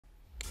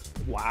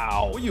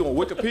Wow. What, you on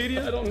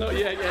Wikipedia? I don't know.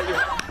 Yeah.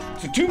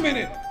 It's a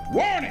 2-minute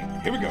warning.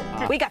 Here we go.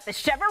 We got the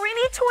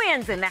Chiaverini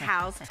twins in the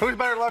house. Who's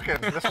better looking?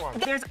 This one.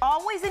 There's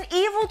always an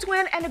evil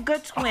twin and a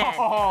good twin.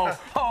 Oh.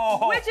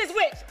 Which is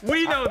which?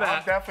 We know I'm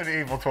that. definitely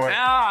evil twin.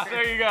 Ah,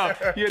 there you go.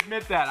 You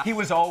admit that. He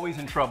was always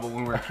in trouble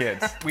when we were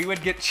kids. We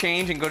would get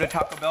change and go to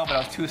Taco Bell, but I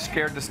was too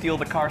scared to steal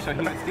the car, so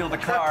he would steal the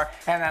car,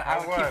 and then I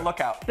would keep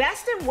lookout.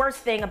 Best and worst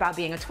thing about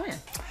being a twin?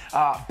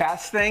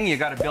 Best thing, you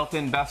got a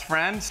built-in best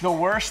friend. The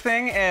worst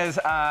thing is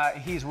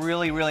he's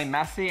really, really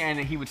messy, and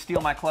he would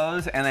steal my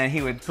clothes, and then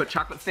he would put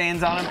chocolate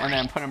stains on them, and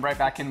then put them right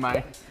back in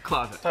my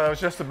closet. So it was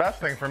just the best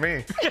thing for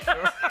me.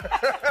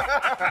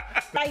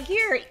 I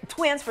hear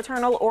twins,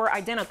 fraternal or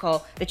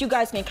identical, that you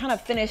guys can kind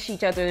of finish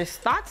each other's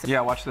thoughts.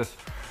 Yeah, watch this.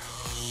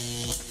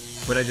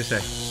 What did I just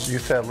say? You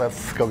said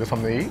let's go get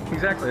something to eat.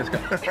 Exactly, let's go.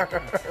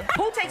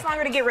 Who takes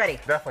longer to get ready?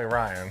 Definitely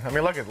Ryan. I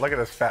mean, look at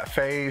his fat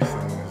face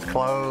and his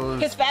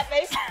clothes. His fat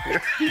face?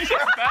 You said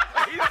fat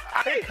face?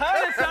 It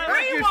kind of sounded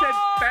like you said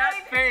fat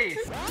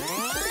face.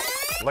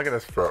 Look at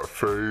his fat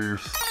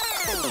face.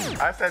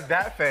 I said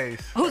that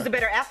face. Who's the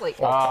better athlete?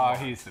 Oh,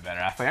 he's the better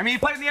athlete. I mean, he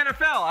played in the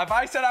NFL. If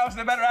I said I was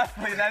the better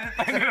athlete, I didn't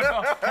play in the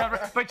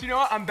NFL. But you know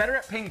what? I'm better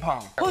at ping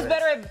pong. Who's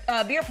better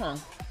at beer pong?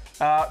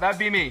 That'd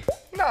be me.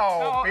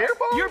 No, beer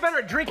pong? You're better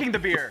at drinking the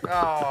beer.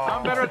 Oh.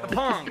 I'm better at the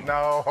pong.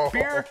 No.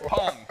 Beer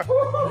pong.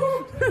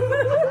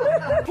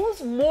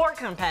 Who's more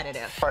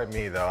competitive? Probably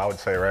me, though, I would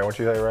say, right? What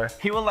you say, right?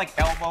 He will like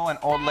elbow an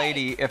old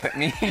lady if it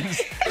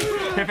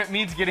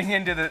means getting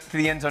into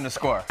the end zone to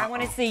score. I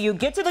want to see you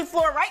get to the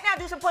floor right now,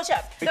 do some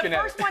push-ups. The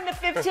first one to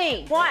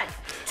 15. 1,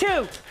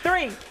 2,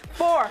 3,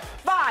 4,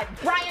 5.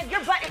 Brian, your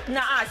butt.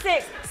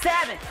 6,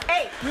 7,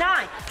 8,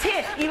 9,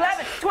 10,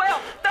 11,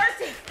 12,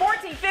 13,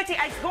 14, 15.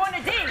 It's going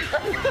to D.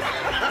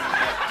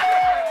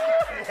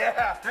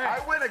 Yeah, I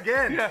win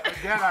again. Yeah.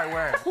 Again, I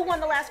win. Who won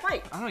the last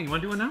fight? I don't know, you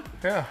want to do it now?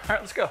 Yeah. All right,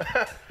 let's go.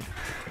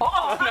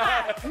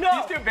 No.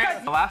 He's too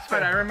big. The last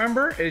fight I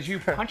remember is you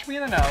punched me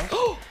in the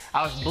nose.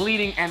 I was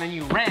bleeding, and then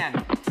you ran.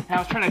 And I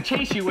was trying to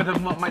chase you with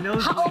my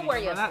nose. How old were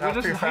you? We're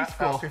just in high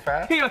school. Too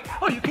fast? He goes,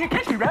 oh, you can't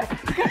catch me, right? I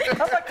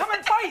was like, come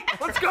and fight.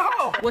 Let's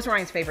go. What's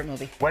Ryan's favorite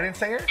movie? Wedding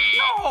singer?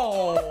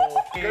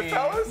 No.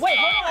 Goodfellas? Wait,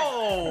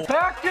 hold on.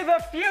 Back to the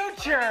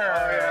Future.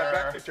 Oh, yeah,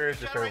 Back to the Future is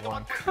your favorite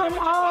one. Come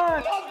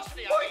on.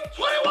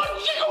 21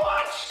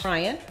 gigawatts!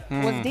 Ryan,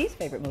 what's Dee's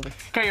favorite movie?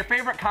 Okay, your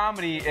favorite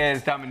comedy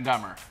is Dumb and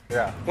Dumber.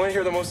 Yeah. Want to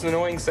hear the most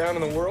annoying sound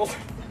in the world?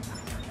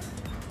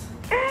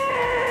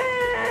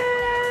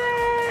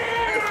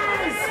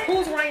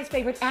 Who's Ryan's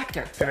favorite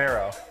actor? De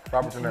Niro.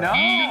 Robert De Niro.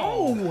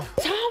 No.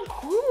 Tom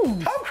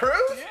Cruise. Tom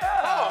Cruise?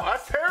 Yeah. Oh,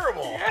 that's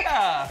terrible.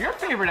 Yeah. Your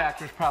favorite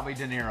actor is probably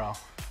De Niro.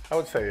 I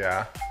would say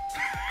yeah.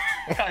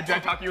 Did I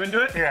talk you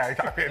into it? Yeah, he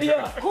talked me into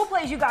Yeah. Who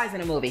plays you guys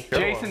in a movie?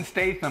 Jason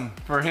Statham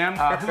for him.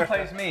 Who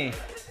plays me?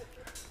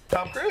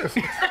 Tom Cruise.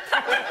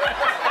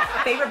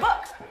 Favorite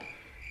book?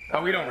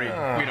 Oh, we don't read.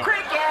 We don't.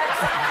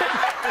 Crickets.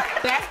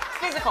 Best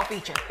physical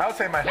feature? I would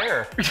say my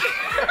hair.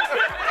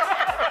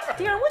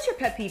 Dear, what's your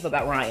pet peeve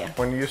about Ryan?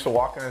 When you used to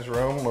walk in his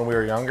room when we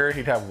were younger,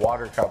 he'd have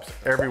water cups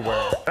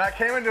everywhere. And I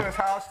came into his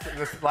house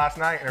this last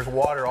night and there's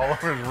water all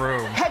over his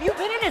room. Have you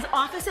been in his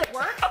office at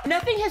work?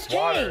 Nothing has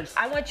changed.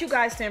 I want you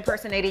guys to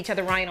impersonate each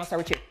other. Ryan, I'll start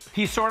with you.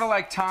 He's sort of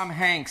like Tom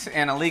Hanks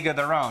in A League of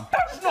Their Own.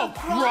 There's no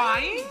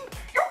crying.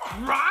 You're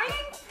crying?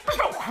 There's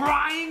no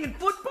crying in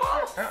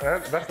football.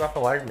 That's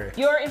nothing like me.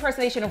 Your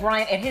impersonation of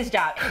Ryan at his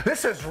job.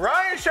 This is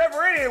Ryan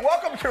Chiaverini and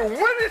welcome to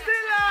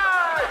Wednesday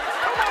Night!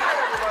 Come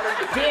on,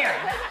 everybody. Dear,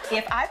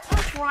 if I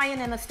punch Ryan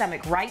in the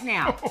stomach right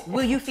now,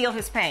 will you feel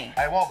his pain?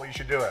 I won't, but you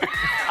should do it.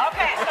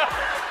 Okay.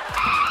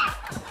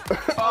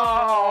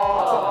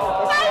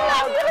 Oh. I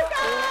love you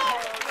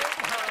guys.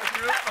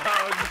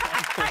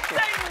 I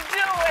couldn't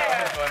do it.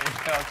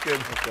 That was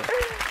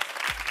good.